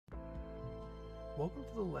Welcome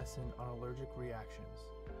to the lesson on allergic reactions.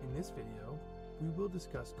 In this video, we will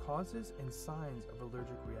discuss causes and signs of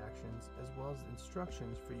allergic reactions as well as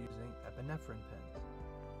instructions for using epinephrine pens.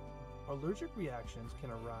 Allergic reactions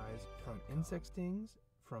can arise from insect stings,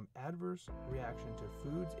 from adverse reaction to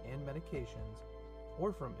foods and medications,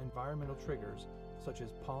 or from environmental triggers such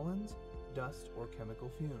as pollens, dust, or chemical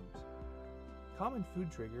fumes. Common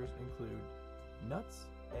food triggers include nuts,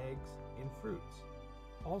 eggs, and fruits.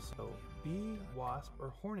 Also, bee, wasp,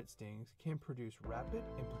 or hornet stings can produce rapid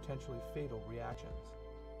and potentially fatal reactions.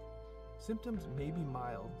 Symptoms may be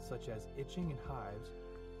mild, such as itching and hives,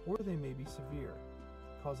 or they may be severe,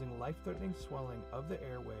 causing life-threatening swelling of the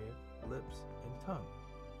airway, lips, and tongue.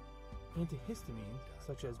 Antihistamines,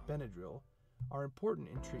 such as Benadryl, are important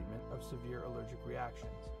in treatment of severe allergic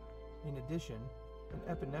reactions. In addition, an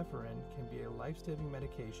epinephrine can be a life-saving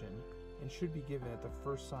medication and should be given at the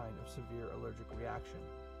first sign of severe allergic reaction.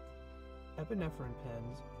 Epinephrine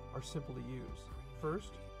pens are simple to use.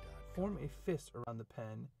 First, form a fist around the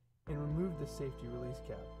pen and remove the safety release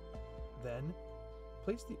cap. Then,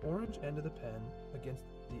 place the orange end of the pen against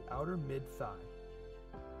the outer mid-thigh.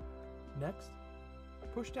 Next,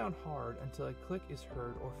 push down hard until a click is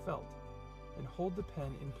heard or felt, and hold the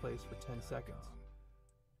pen in place for 10 seconds.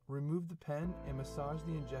 Remove the pen and massage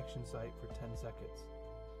the injection site for 10 seconds.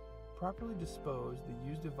 Properly dispose the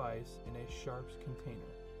used device in a sharps container.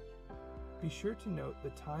 Be sure to note the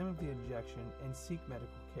time of the injection and seek medical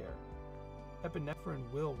care.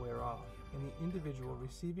 Epinephrine will wear off, and the individual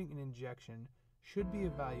receiving an injection should be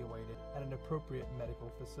evaluated at an appropriate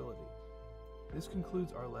medical facility. This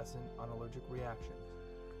concludes our lesson on allergic reactions.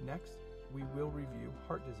 Next, we will review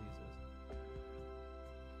heart diseases.